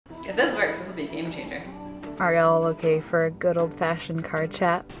If this works, this will be a game changer. Are y'all okay for a good old-fashioned car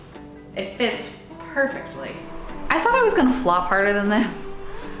chat? It fits perfectly. I thought I was gonna flop harder than this.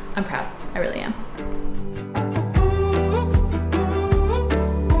 I'm proud, I really am.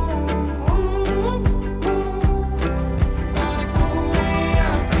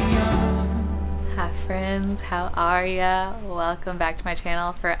 Hi friends, how are ya? Welcome back to my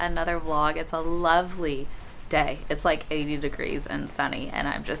channel for another vlog. It's a lovely day. It's like 80 degrees and sunny and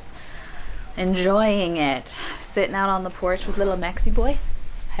I'm just enjoying it. Sitting out on the porch with little Maxie boy.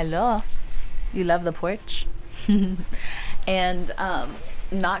 Hello. You love the porch? And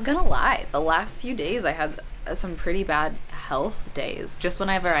not gonna lie, the last few days I had some pretty bad health days. Just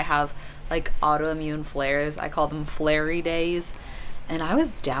whenever I have like autoimmune flares, I call them flary days. And I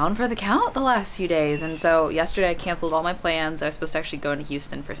was down for the count the last few days. And so yesterday I canceled all my plans. I was supposed to actually go to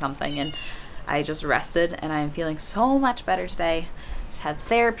Houston for something and I just rested and I am feeling so much better today. Just had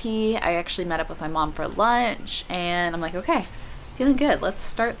therapy. I actually met up with my mom for lunch and I'm like, okay, feeling good. Let's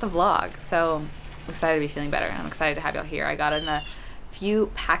start the vlog. So I'm excited to be feeling better. I'm excited to have y'all here. I got in a few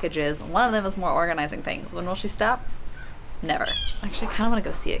packages. One of them is more organizing things. When will she stop? Never. Actually, I kind of want to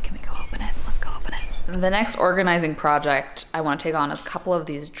go see it. Can we go open it? Let's go open it. The next organizing project I want to take on is a couple of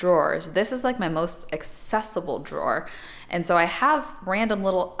these drawers. This is like my most accessible drawer. And so I have random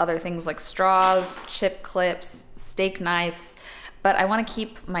little other things like straws, chip clips, steak knives, but I want to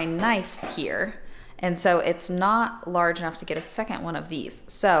keep my knives here. And so it's not large enough to get a second one of these.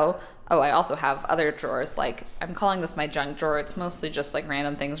 So, oh, I also have other drawers. Like, I'm calling this my junk drawer. It's mostly just like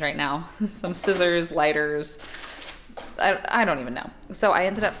random things right now. Some scissors, lighters, I don't even know. So I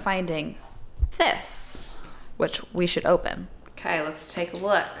ended up finding this, which we should open. Okay, let's take a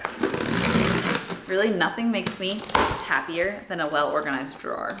look. Really, nothing makes me happier than a well-organized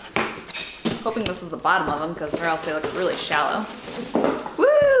drawer. Hoping this is the bottom of them, because or else they look really shallow.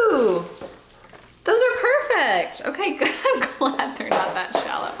 Woo! Those are perfect. Okay, good. I'm glad they're not that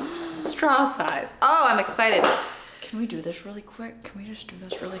shallow. Straw size. Oh, I'm excited. Can we do this really quick? Can we just do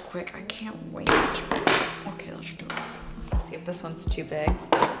this really quick? I can't wait. Okay, let's do it. Let's see if this one's too big.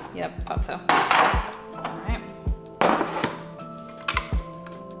 Yep, thought so. All right.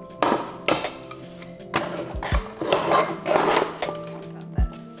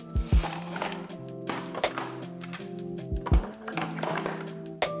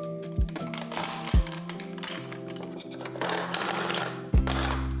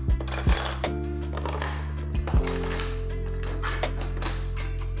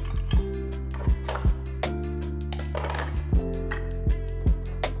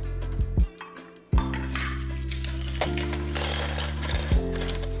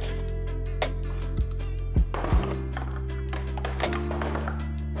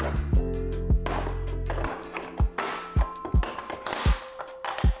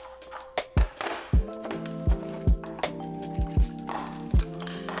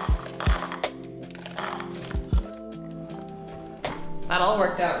 That all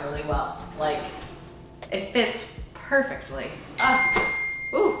worked out really well. Like, it fits perfectly.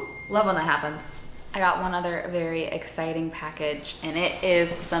 Ooh, love when that happens. I got one other very exciting package and it is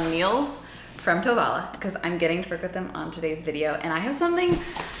some meals from Tovala because I'm getting to work with them on today's video and I have something,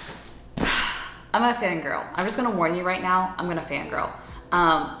 I'm a fangirl. I'm just gonna warn you right now, I'm gonna fangirl.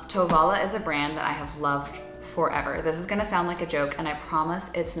 Tovala is a brand that I have loved forever. This is gonna sound like a joke and I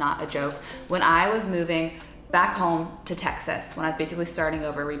promise it's not a joke. When I was moving back home to Texas, when I was basically starting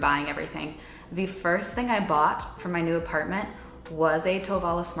over, rebuying everything, the first thing I bought for my new apartment was a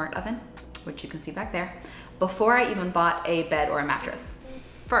Tovala smart oven, which you can see back there, before I even bought a bed or a mattress.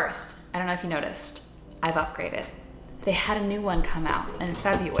 First, I don't know if you noticed, I've upgraded. They had a new one come out in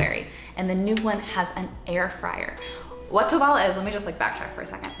February, and the new one has an air fryer. What Tovala is, let me just like backtrack for a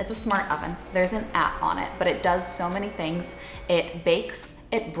second. It's a smart oven. There's an app on it, but it does so many things. It bakes,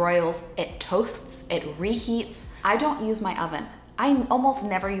 it broils, it toasts, it reheats. I don't use my oven. I almost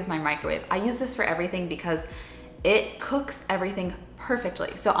never use my microwave. I use this for everything because it cooks everything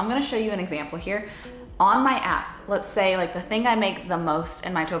perfectly. So I'm gonna show you an example here. On my app, let's say like the thing I make the most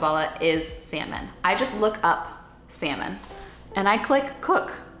in my Tovala is salmon. I just look up salmon and I click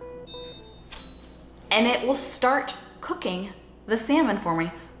cook and it will start cooking the salmon for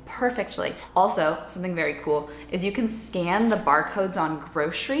me perfectly. Also, something very cool is you can scan the barcodes on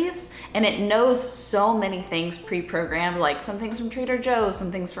groceries and it knows so many things pre-programmed, like some things from Trader Joe's,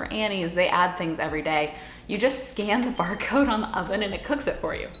 some things for Annie's. They add things every day. You just scan the barcode on the oven and it cooks it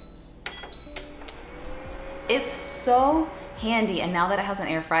for you. It's so handy, and now that it has an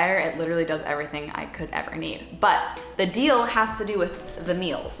air fryer, it literally does everything I could ever need. But the deal has to do with the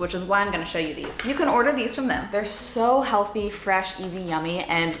meals, which is why I'm gonna show you these. You can order these from them. They're so healthy, fresh, easy, yummy,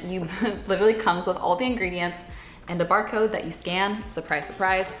 and you literally comes with all the ingredients and a barcode that you scan. Surprise,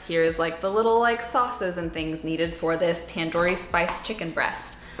 surprise. Here's like the little like sauces and things needed for this tandoori spiced chicken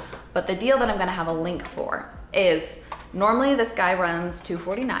breast. But the deal that I'm gonna have a link for is, normally this guy runs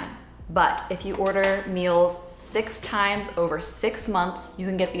 $2.49, but if you order meals 6 times over 6 months, you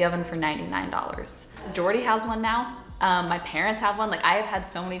can get the oven for $99. Jordy has one now. My parents have one. Like, I have had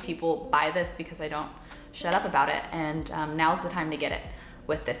so many people buy this because I don't shut up about it, and now's the time to get it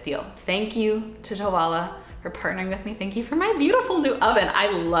with this deal. Thank you to Tovala for partnering with me. Thank you for my beautiful new oven. I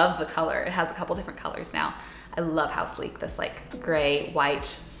love the color. It has a couple different colors now. I love how sleek this like gray, white,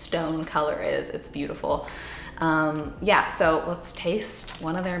 stone color is. It's beautiful. Yeah, so let's taste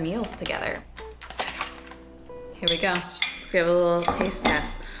one of their meals together. Here we go. Let's give a little taste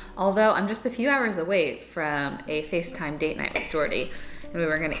test. Although I'm just a few hours away from a FaceTime date night with Jordy, and we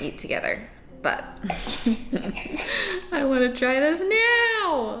were gonna eat together, but I wanna try this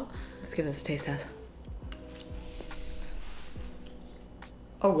now. Let's give this a taste test.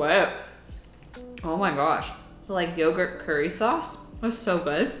 Oh, wow. Oh my gosh. The like yogurt curry sauce was so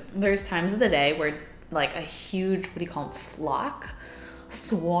good. There's times of the day where like a huge, what do you call them, flock?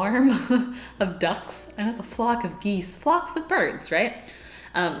 Swarm of ducks. I know it's a flock of geese, flocks of birds, right?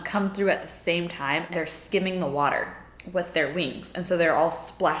 Come through at the same time. They're skimming the water with their wings. And so they're all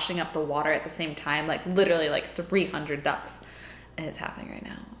splashing up the water at the same time, like literally like 300 ducks. And it's happening right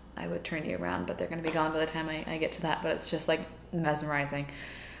now. I would turn you around, but they're gonna be gone by the time I get to that, but it's just like mesmerizing.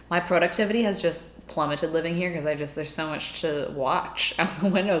 My productivity has just plummeted living here because there's so much to watch out the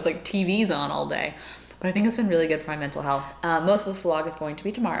windows, like TV's on all day. But I think it's been really good for my mental health. Most of this vlog is going to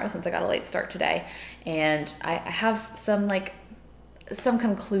be tomorrow since I got a late start today. And I have some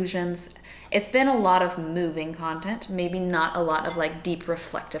conclusions. It's been a lot of moving content, maybe not a lot of like deep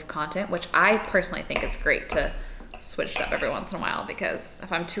reflective content, which I personally think it's great to switch it up every once in a while, because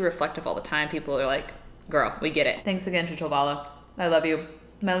if I'm too reflective all the time, people are like, girl, we get it. Thanks again to Tovala. I love you.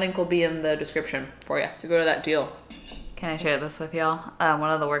 My link will be in the description for you to go to that deal. Can I share this with y'all?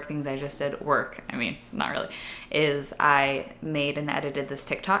 One of the work things I just did, I mean, not really, is I made and edited this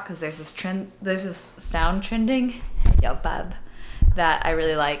TikTok because there's this sound trending, yo bub, that I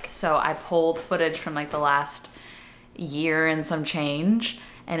really like. So I pulled footage from like the last year and some change,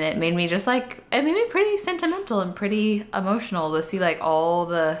 and it made me just like, it made me pretty sentimental and pretty emotional to see like all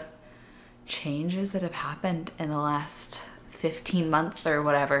the changes that have happened in the last 15 months or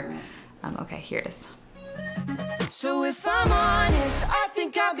whatever. Okay, here it is. So if I'm honest, I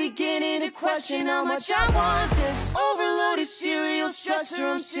think I'm beginning to question how much I want this. Overloaded serial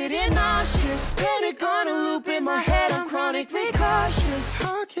stressor, I'm sitting nauseous. Panic on a loop in my head, I'm chronically cautious.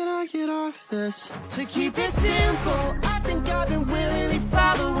 How can I get off this? To keep it simple, I think I've been willingly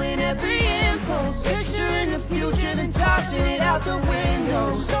following every impulse. Picturing the future, then tossing it out the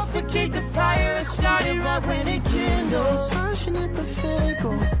window. Suffocate the fire, it started right when it kindles. Passionate but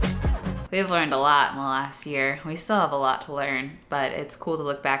fickle. We've learned a lot in the last year. We still have a lot to learn, but it's cool to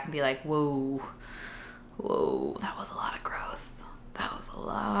look back and be like, whoa, that was a lot of growth. That was a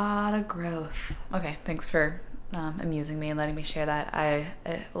lot of growth. Okay, thanks for amusing me and letting me share that. I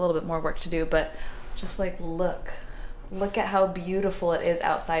have a little bit more work to do, but just like look at how beautiful it is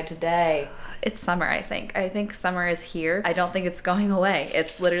outside today. It's summer, I think. I think summer is here. I don't think it's going away.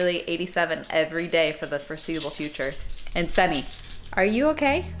 It's literally 87 every day for the foreseeable future. And sunny. Are you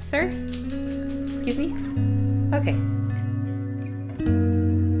okay, sir? Excuse me? Okay.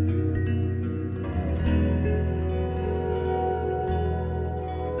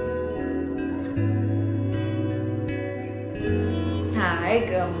 Hi,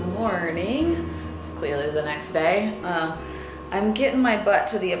 good morning. It's clearly the next day. I'm getting my butt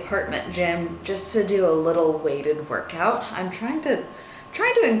to the apartment gym just to do a little weighted workout. I'm trying to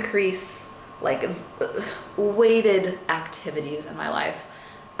increase like weighted activities in my life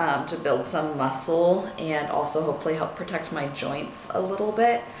to build some muscle and also hopefully help protect my joints a little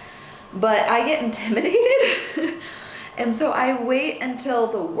bit. But I get intimidated and so I wait until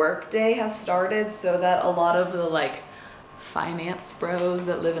the work day has started so that a lot of the like finance bros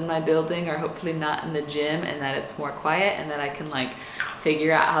that live in my building are hopefully not in the gym, and that it's more quiet and that I can like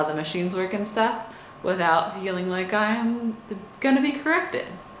figure out how the machines work and stuff without feeling like I'm gonna be corrected.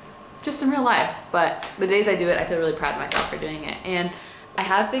 Just in real life, but the days I do it, I feel really proud of myself for doing it. And I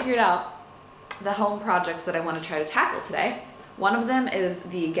have figured out the home projects that I want to try to tackle today. One of them is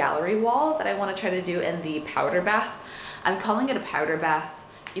the gallery wall that I want to try to do in the powder bath. I'm calling it a powder bath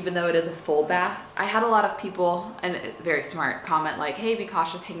even though it is a full bath. I had a lot of people, and it's very smart, comment like, hey, be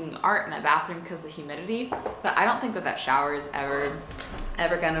cautious hanging art in a bathroom because of the humidity. But I don't think that that shower is ever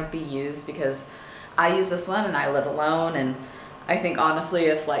gonna be used, because I use this one and I live alone, and I think honestly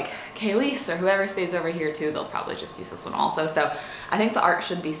if like Kayleese or whoever stays over here too, they'll probably just use this one also. So I think the art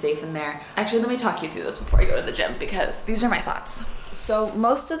should be safe in there. Actually, let me talk you through this before I go to the gym, because these are my thoughts. So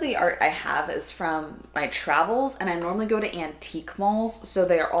most of the art I have is from my travels, and I normally go to antique malls, so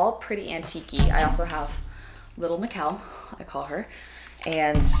they are all pretty antique-y. I also have little Mick-Elle, I call her,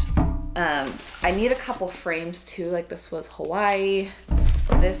 and I need a couple frames too. Like this was Hawaii,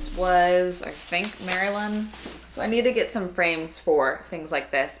 this was, I think, Maryland. So I need to get some frames for things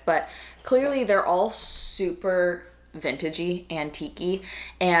like this, but clearly they're all super vintagey, antique-y,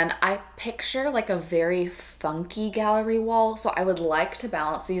 and I picture like a very funky gallery wall. So I would like to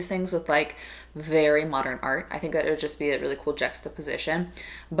balance these things with like very modern art. I think that it would just be a really cool juxtaposition,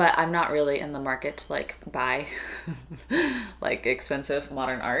 but I'm not really in the market to like buy like expensive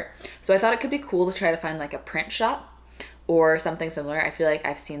modern art. So I thought it could be cool to try to find like a print shop or something similar. I feel like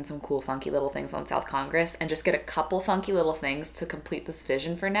I've seen some cool funky little things on South Congress, and just get a couple funky little things to complete this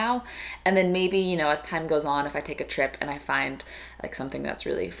vision for now. And then maybe, you know, as time goes on, if I take a trip and I find like something that's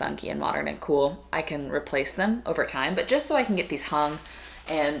really funky and modern and cool, I can replace them over time. But just so I can get these hung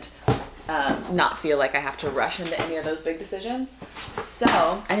and not feel like I have to rush into any of those big decisions. So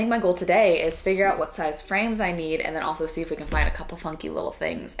I think my goal today is figure out what size frames I need, and then also see if we can find a couple funky little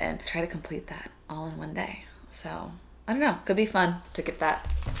things and try to complete that all in one day. So I don't know, could be fun to get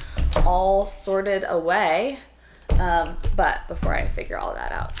that all sorted away. But before I figure all of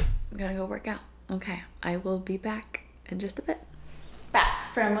that out, I'm gonna go work out. Okay, I will be back in just a bit.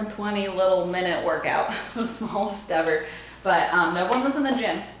 Back from a 20 little minute workout, the smallest ever. But no one was in the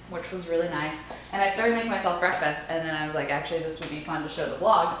gym, which was really nice. And I started making myself breakfast, and then I was like, actually this would be fun to show the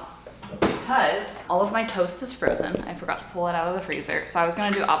vlog, because all of my toast is frozen. I forgot to pull it out of the freezer. So I was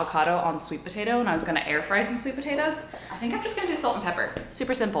gonna do avocado on sweet potato, and I was gonna air fry some sweet potatoes. I think I'm just gonna do salt and pepper.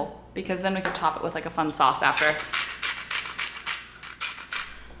 Super simple, because then we could top it with like a fun sauce after.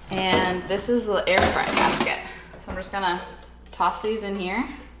 And this is the air fry basket. So I'm just gonna toss these in here.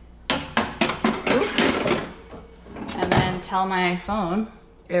 Oop. And then tell my phone,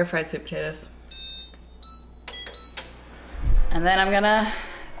 air fried sweet potatoes. And then I'm gonna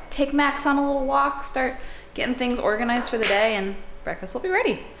take Max on a little walk, start getting things organized for the day, and breakfast will be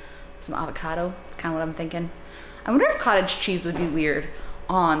ready. Some avocado, that's kind of what I'm thinking. I wonder if cottage cheese would be weird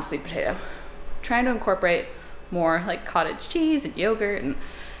on sweet potato. Trying to incorporate more like cottage cheese and yogurt and,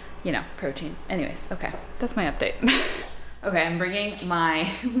 you know, protein. Anyways, okay, that's my update. Okay, I'm bringing my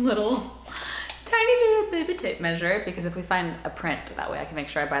little tiny little baby tape measure, because if we find a print, that way I can make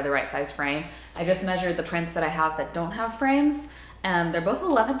sure I buy the right size frame. I just measured the prints that I have that don't have frames, and they're both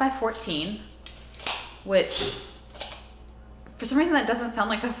 11 by 14, which for some reason that doesn't sound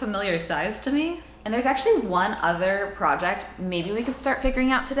like a familiar size to me. And there's actually one other project maybe we could start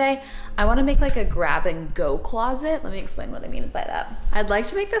figuring out today. I want to make like a grab and go closet. Let me explain what I mean by that. I'd like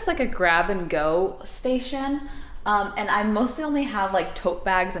to make this like a grab and go station. And I mostly only have like tote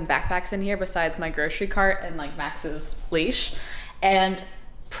bags and backpacks in here besides my grocery cart and like Max's leash. And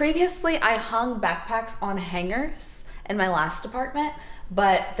previously I hung backpacks on hangers in my last apartment,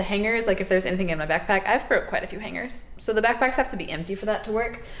 but the hangers, like if there's anything in my backpack, I've broke quite a few hangers. So the backpacks have to be empty for that to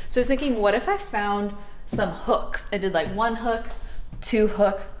work. So I was thinking, what if I found some hooks? I did like 1 hook, 2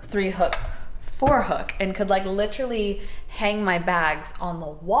 hook, 3 hook, 4 hook, and could like literally hang my bags on the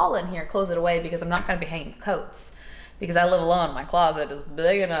wall in here, close it away, because I'm not gonna be hanging coats because I live alone. My closet is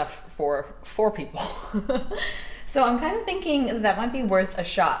big enough for 4 people. So I'm kind of thinking that might be worth a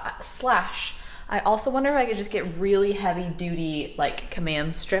shot. Slash, I also wonder if I could just get really heavy duty like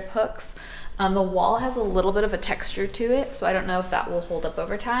command strip hooks. The wall has a little bit of a texture to it, so I don't know if that will hold up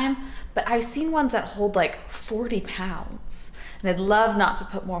over time, but I've seen ones that hold like 40 pounds. And I'd love not to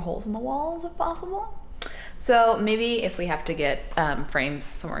put more holes in the walls if possible. So maybe if we have to get frames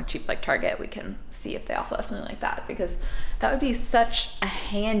somewhere cheap like Target, we can see if they also have something like that, because that would be such a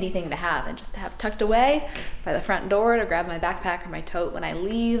handy thing to have, and just to have tucked away by the front door to grab my backpack or my tote when I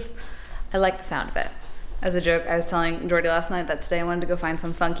leave. I like the sound of it. As a joke, I was telling Jordy last night that today I wanted to go find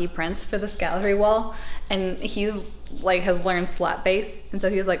some funky prints for this gallery wall, and he's like has learned slap bass, and so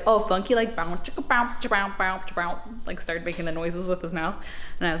he was like, oh, funky, like bow chicka bow bow bow bow, like started making the noises with his mouth.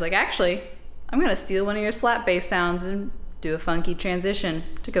 And I was like, actually, I'm gonna steal one of your slap bass sounds and do a funky transition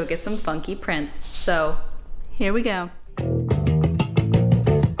to go get some funky prints. So here we go.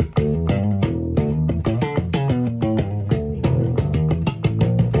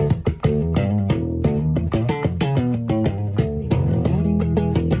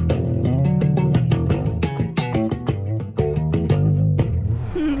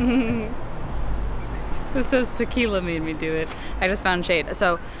 This says tequila made me do it. I just found shade.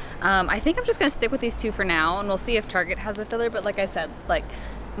 So I think I'm just gonna stick with these two for now, and we'll see if Target has a filler. But like I said, like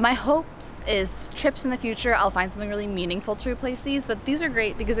my hopes is trips in the future, I'll find something really meaningful to replace these. But these are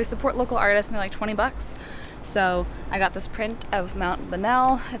great because they support local artists and they're like 20 bucks. So I got this print of Mount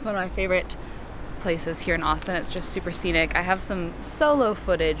Bonnell. It's one of my favorite places here in Austin. It's just super scenic. I have some solo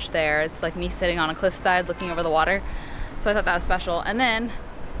footage there. It's like me sitting on a cliffside looking over the water. So I thought that was special. And then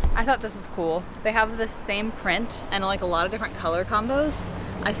I thought this was cool. They have this same print and like a lot of different color combos.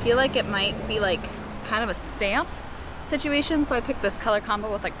 I feel like it might be like kind of a stamp situation. So I picked this color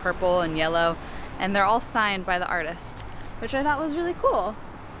combo with like purple and yellow, and they're all signed by the artist, which I thought was really cool.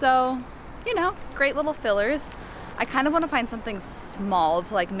 So, you know, great little fillers. I kind of want to find something small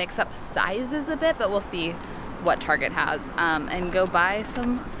to like mix up sizes a bit, but we'll see what Target has. And go buy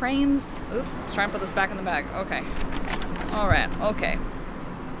some frames. Oops, I was trying to put this back in the bag. Okay. All right, okay.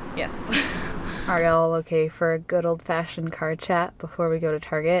 Yes. Are y'all okay for a good old-fashioned card chat before we go to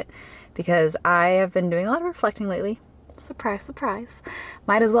Target? Because I have been doing a lot of reflecting lately. Surprise, surprise.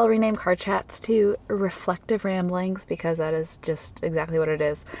 Might as well rename card chats to reflective ramblings, because that is just exactly what it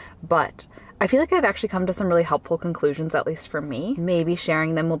is. But I feel like I've actually come to some really helpful conclusions, at least for me. Maybe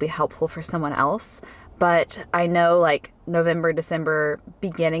sharing them will be helpful for someone else. But I know like November, December,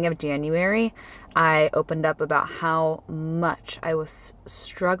 beginning of January, I opened up about how much I was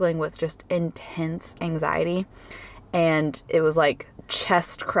struggling with just intense anxiety. And it was like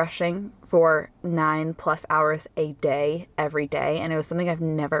chest crushing for 9+ hours a day, every day. And it was something I've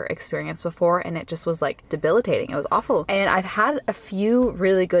never experienced before. And it just was like debilitating. It was awful. And I've had a few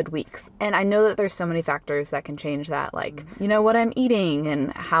really good weeks. And I know that there's so many factors that can change that. Like, you know, what I'm eating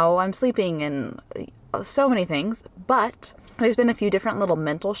and how I'm sleeping and so many things. But there's been a few different little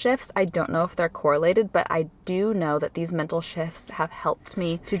mental shifts. I don't know if they're correlated, but I do know that these mental shifts have helped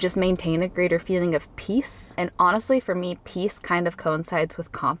me to just maintain a greater feeling of peace. And honestly, for me, peace kind of coincides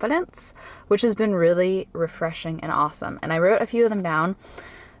with confidence, which has been really refreshing and awesome. And I wrote a few of them down.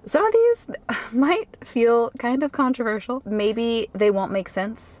 Some of these might feel kind of controversial. Maybe they won't make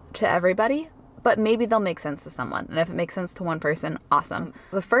sense to everybody, but maybe they'll make sense to someone. And if it makes sense to one person, awesome.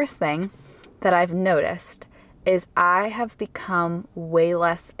 The first thing that I've noticed is I have become way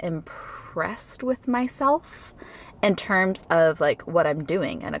less impressed with myself in terms of like what I'm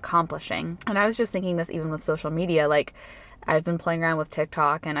doing and accomplishing. And I was just thinking this even with social media. Like, I've been playing around with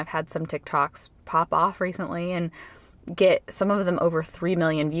TikTok, and I've had some TikToks pop off recently and get some of them over 3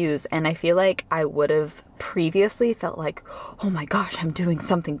 million views. And I feel like I would have previously felt like, oh my gosh, I'm doing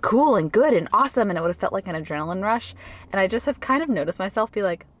something cool and good and awesome. And it would have felt like an adrenaline rush. And I just have kind of noticed myself be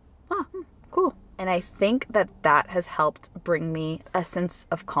like, oh, cool. And I think that that has helped bring me a sense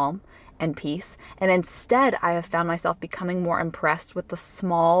of calm and peace. And instead, I have found myself becoming more impressed with the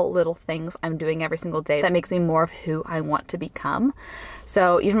small little things I'm doing every single day that makes me more of who I want to become.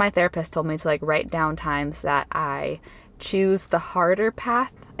 So even my therapist told me to like write down times that I choose the harder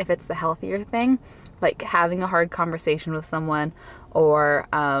path if it's the healthier thing, like having a hard conversation with someone, or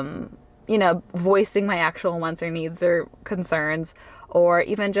you know, voicing my actual wants or needs or concerns, or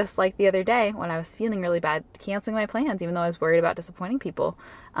even just like the other day when I was feeling really bad, canceling my plans even though I was worried about disappointing people,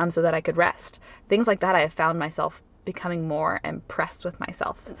 so that I could rest. Things like that, I have found myself becoming more impressed with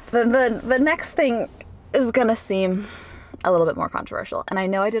myself. The next thing is gonna seem a little bit more controversial. And I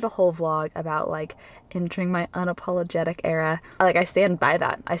know I did a whole vlog about like entering my unapologetic era. Like, I stand by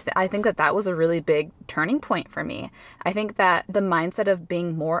that. I think that that was a really big turning point for me. I think that the mindset of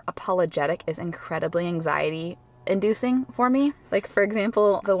being more apologetic is incredibly anxiety inducing for me. Like, for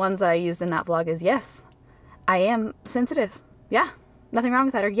example, the ones I used in that vlog is, yes, I am sensitive. Yeah, nothing wrong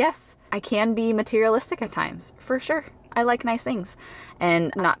with that. Or yes, I can be materialistic at times, for sure. I like nice things.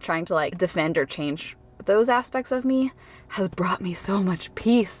 And not trying to like defend or change those aspects of me has brought me so much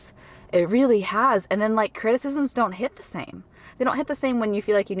peace. It really has. And then like criticisms don't hit the same. They don't hit the same when you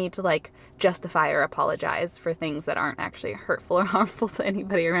feel like you need to like justify or apologize for things that aren't actually hurtful or harmful to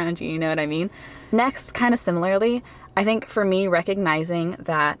anybody around you, you know what I mean? Next, kind of similarly, I think for me, recognizing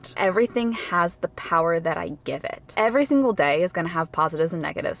that everything has the power that I give it. Every single day is going to have positives and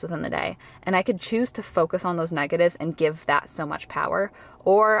negatives within the day. And I could choose to focus on those negatives and give that so much power,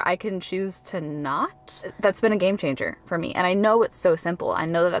 or I can choose to not. That's been a game changer for me. And I know it's so simple. I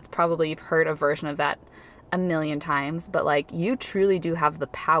know that that's probably, you've heard a version of that a million times, but like, you truly do have the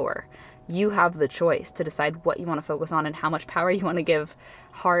power. You have the choice to decide what you want to focus on and how much power you want to give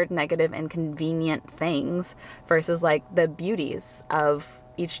hard, negative, inconvenient things versus like the beauties of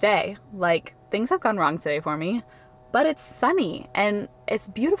each day. Like, things have gone wrong today for me. but it's sunny and it's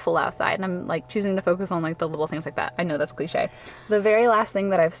beautiful outside, and I'm like choosing to focus on like the little things like that. I know that's cliche. The very last thing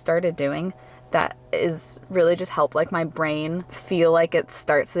that I've started doing that is really just help like my brain feel like it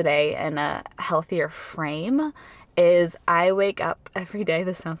starts the day in a healthier frame is I wake up every day.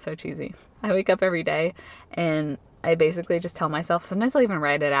 This sounds so cheesy. I wake up every day and I basically just tell myself, sometimes I'll even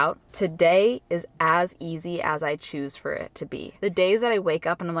write it out, today is as easy as I choose for it to be. The days that I wake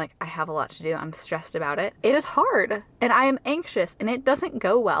up and I'm like, I have a lot to do, I'm stressed about it, it is hard and I am anxious and it doesn't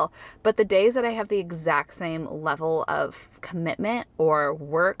go well. But the days that I have the exact same level of commitment or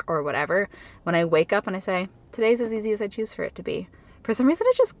work or whatever, when I wake up and I say, today's as easy as I choose for it to be, for some reason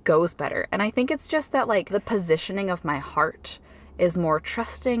it just goes better. And I think it's just that like the positioning of my heart is more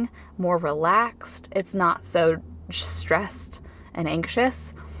trusting, more relaxed. It's not so stressed and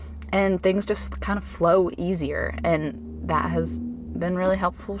anxious, and things just kind of flow easier, and that has been really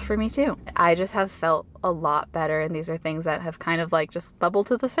helpful for me too. I just have felt a lot better, and these are things that have kind of like just bubbled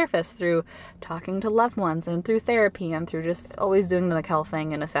to the surface through talking to loved ones and through therapy and through just always doing the Mick-Elle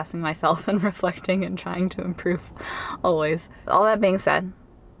thing and assessing myself and reflecting and trying to improve always. All that being said,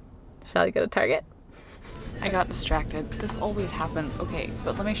 shall we go to Target? I got distracted. This always happens. Okay,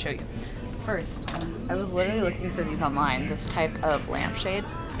 but let me show you. First, I was literally looking for these online, this type of lampshade.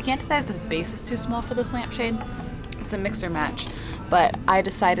 I can't decide if this base is too small for this lampshade. It's a mix or match, but I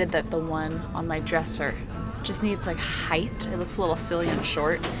decided that the one on my dresser just needs like height. It looks a little silly and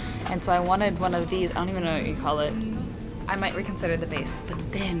short, and so I wanted one of these. I don't even know what you call it. I might reconsider the base, but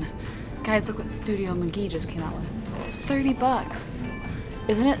then, guys, look what Studio McGee just came out with. It's 30 bucks.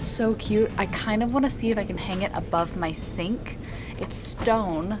 Isn't it so cute? I kind of want to see if I can hang it above my sink. It's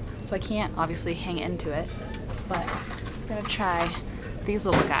stone, so I can't obviously hang into it, but I'm gonna try these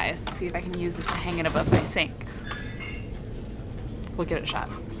little guys to see if I can use this to hang it above my sink. We'll give it a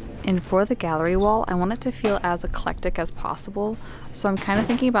shot. And for the gallery wall, I want it to feel as eclectic as possible, so I'm kind of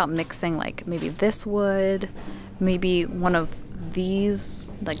thinking about mixing like maybe this wood, maybe one of these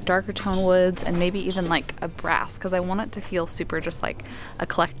like darker tone woods, and maybe even like a brass, because I want it to feel super just like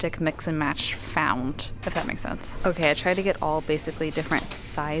eclectic mix and match found, if that makes sense. Okay, I tried to get all basically different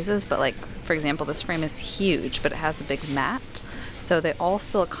sizes, but like for example, this frame is huge, but it has a big mat, so they all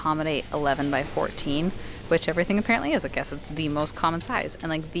still accommodate 11 by 14, which everything apparently is. I guess it's the most common size. And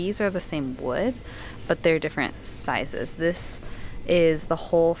like these are the same wood, but they're different sizes. This is the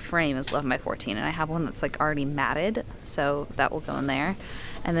whole frame is 11 by 14, and I have one that's like already matted, so that will go in there.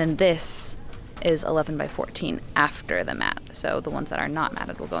 And then this is 11 by 14 after the mat, so the ones that are not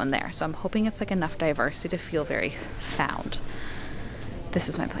matted will go in there. So I'm hoping it's like enough diversity to feel very found. This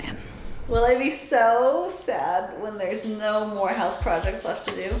is my plan. Will I be so sad when there's no more house projects left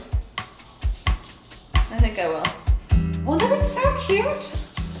to do? I think I will. Won't that be so cute?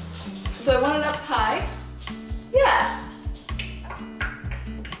 Do I want it up high? Yeah.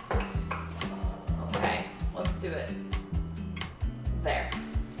 Okay, let's do it. There.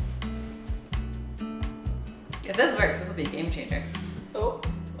 If this works, this will be a game changer.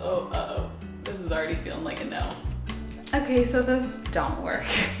 Uh-oh. This is already feeling like a no. Okay, so those don't work.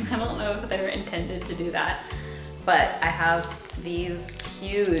 I don't know if they were intended to do that, but I have these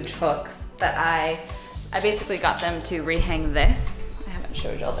huge hooks that I basically got them to rehang this. I haven't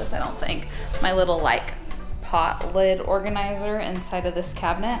showed y'all this, I don't think. My little like pot lid organizer inside of this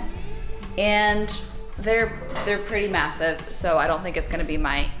cabinet. And they're pretty massive, so I don't think it's gonna be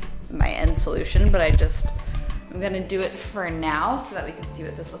my end solution, but I'm gonna do it for now so that we can see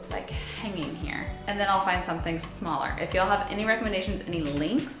what this looks like hanging here. And then I'll find something smaller. If y'all have any recommendations, any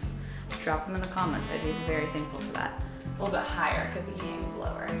links, drop them in the comments. I'd be very thankful for that. A little bit higher because he hangs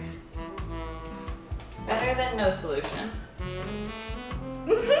lower. Better than no solution.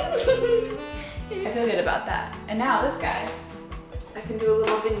 I feel good about that. And now this guy, I can do a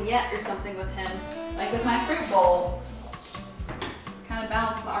little vignette or something with him, like with my fruit bowl. Kind of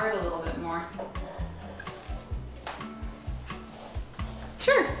balance the art a little bit more.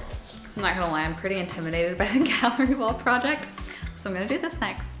 Sure. I'm not gonna lie, I'm pretty intimidated by the gallery wall project, so I'm gonna do this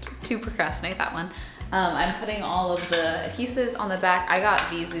next to procrastinate that one. I'm putting all of the adhesives on the back. I got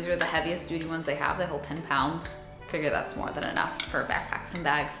these are the heaviest duty ones they have. They hold 10 pounds. Figure that's more than enough for backpacks and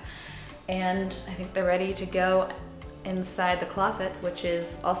bags. And I think they're ready to go inside the closet, which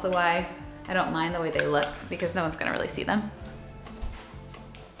is also why I don't mind the way they look, because no one's gonna really see them.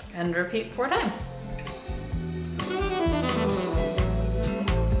 And repeat 4 times.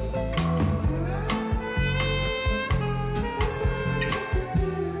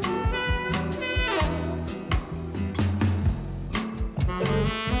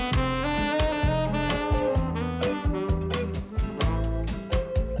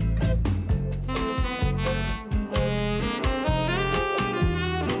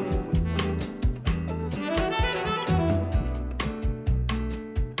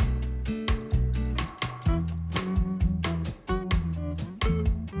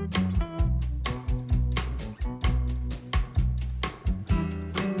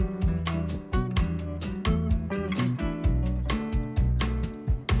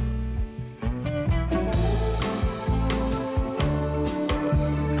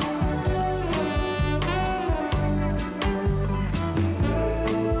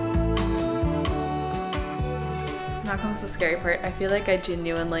 comes the scary part. I feel like I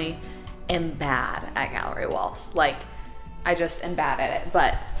genuinely am bad at gallery walls. Like, I just am bad at it.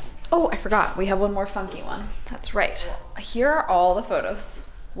 But, oh, I forgot. We have one more funky one. That's right. Here are all the photos.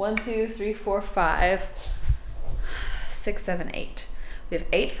 1, 2, 3, 4, 5, 6, 7, 8. We have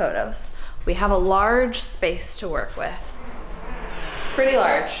 8 photos. We have a large space to work with. Pretty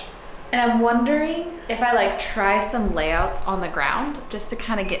large. And I'm wondering if I like try some layouts on the ground just to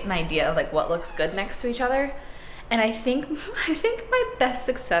kind of get an idea of like what looks good next to each other. And I think my best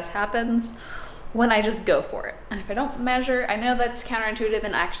success happens when I just go for it. And if I don't measure, I know that's counterintuitive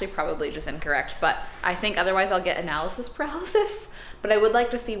and actually probably just incorrect, but I think otherwise I'll get analysis paralysis. But I would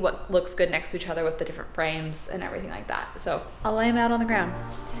like to see what looks good next to each other with the different frames and everything like that. So I'll lay them out on the ground.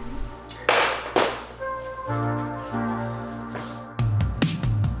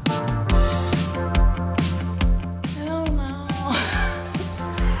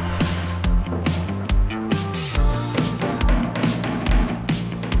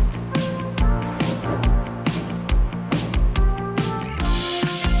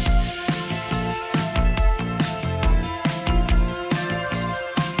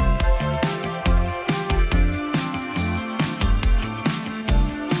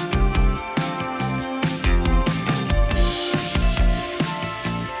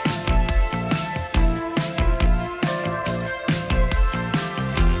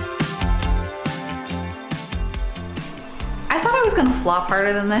 Gonna flop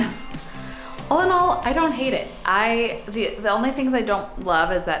harder than this. All in all, I don't hate it. The only things I don't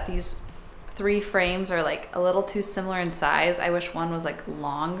love is that these 3 frames are like a little too similar in size. I wish one was like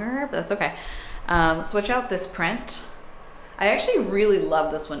longer, but that's okay. Switch out this print. I actually really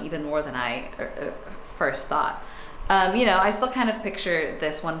love this one even more than I first thought. You know, I still kind of picture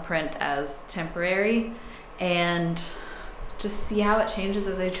this one print as temporary and just see how it changes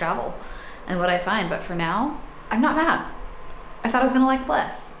as I travel and what I find. But for now, I'm not mad. I thought I was gonna like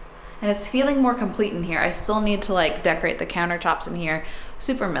less. And it's feeling more complete in here. I still need to like decorate the countertops in here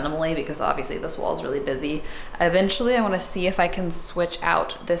super minimally because obviously this wall is really busy. Eventually I wanna see if I can switch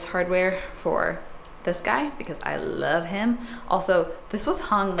out this hardware for this guy because I love him. Also, this was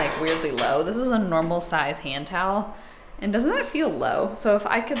hung like weirdly low. This is a normal size hand towel. And doesn't that feel low? So if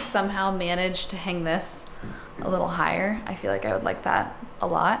I could somehow manage to hang this a little higher, I feel like I would like that a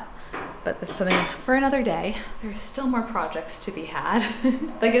lot. But that's something for another day. There's still more projects to be had.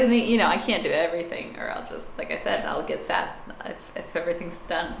 That gives me, you know, I can't do everything or I'll just, like I said, I'll get sad if everything's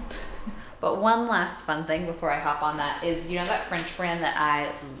done. But one last fun thing before I hop on that is, you know that French brand that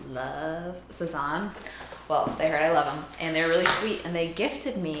I love, Sezane? Well, they heard I love them and they're really sweet and they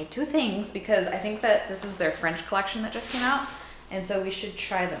gifted me 2 things because I think that this is their French collection that just came out. And so we should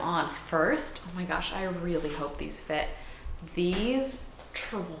try them on first. Oh my gosh, I really hope these fit. These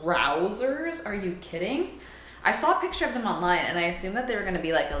trousers, are you kidding? I saw a picture of them online and I assumed that they were going to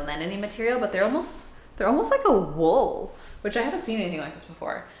be like a linen-y material, but they're almost like a wool, which I haven't seen anything like this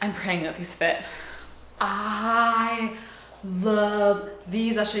before. I'm praying that these fit. I love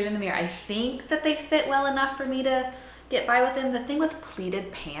these. I'll show you in the mirror. I think that they fit well enough for me to get by with them. The thing with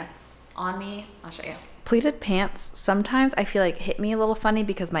pleated pants on me, I'll show you. Pleated pants sometimes I feel like hit me a little funny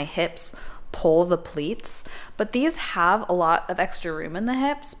because my hips pull the pleats, but these have a lot of extra room in the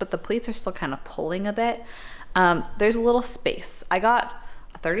hips, but the pleats are still kind of pulling a bit. There's a little space. I got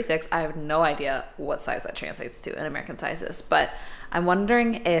a 36. I have no idea what size that translates to in American sizes, but I'm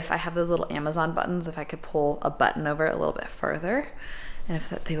wondering if I have those little Amazon buttons, if I could pull a button over it a little bit further and if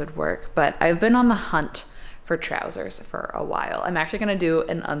they would work. But I've been on the hunt for trousers for a while. I'm actually gonna do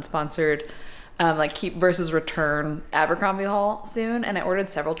an unsponsored like keep versus return Abercrombie haul soon, and I ordered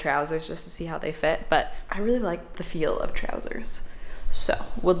several trousers just to see how they fit, but I really like the feel of trousers. So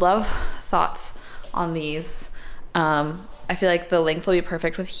would love thoughts on these. I feel like the length will be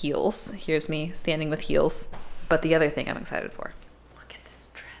perfect with heels. Here's me standing with heels. But the other thing I'm excited for, look at this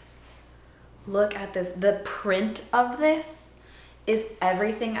dress. Look at this. The print of this is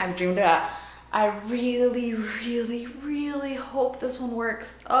everything I've dreamed about. I really, really, really hope this one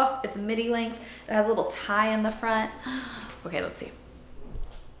works. Oh, it's midi length. It has a little tie in the front. Okay, let's see.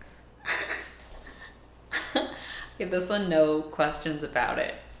 Okay, this one, no questions about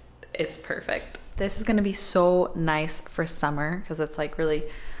it. It's perfect. This is gonna be so nice for summer because it's like really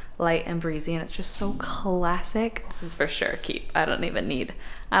light and breezy and it's just so classic. This is for sure a keep. I don't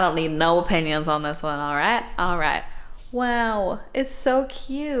need no opinions on this one, all right? All right. Wow, it's so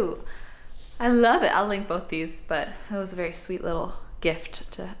cute. I love it. I'll link both these, but it was a very sweet little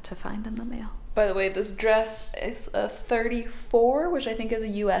gift to find in the mail. By the way, this dress is a 34, which I think is a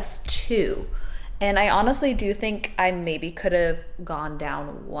US 2. And I honestly do think I maybe could have gone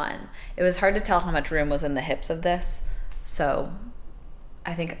down 1. It was hard to tell how much room was in the hips of this. So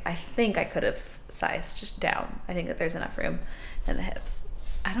I think I could have sized down. I think that there's enough room in the hips.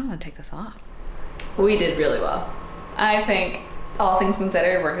 I don't want to take this off. We did really well. I think, all things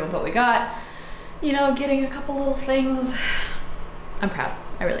considered, working with what we got, you know, getting a couple little things, I'm proud.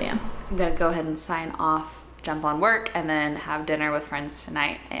 I really am. I'm gonna go ahead and sign off, jump on work, and then have dinner with friends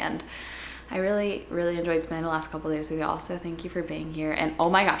tonight. And I really, really enjoyed spending the last couple days with you all, so thank you for being here. And oh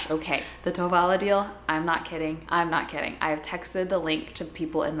my gosh, okay, the Tovala deal, I'm not kidding. I'm not kidding. I have texted the link to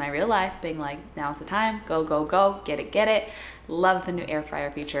people in my real life being like, now's the time, go, go, go, get it, get it. Love the new air fryer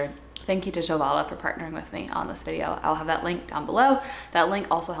feature. Thank you to Tovala for partnering with me on this video. I'll have that link down below. That link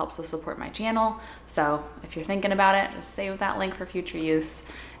also helps to support my channel. So if you're thinking about it, just save that link for future use.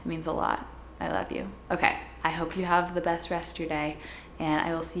 It means a lot. I love you. Okay, I hope you have the best rest of your day, and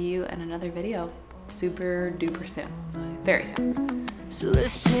I will see you in another video super duper soon. Very soon. So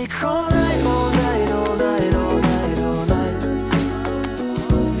let's take all night, all night.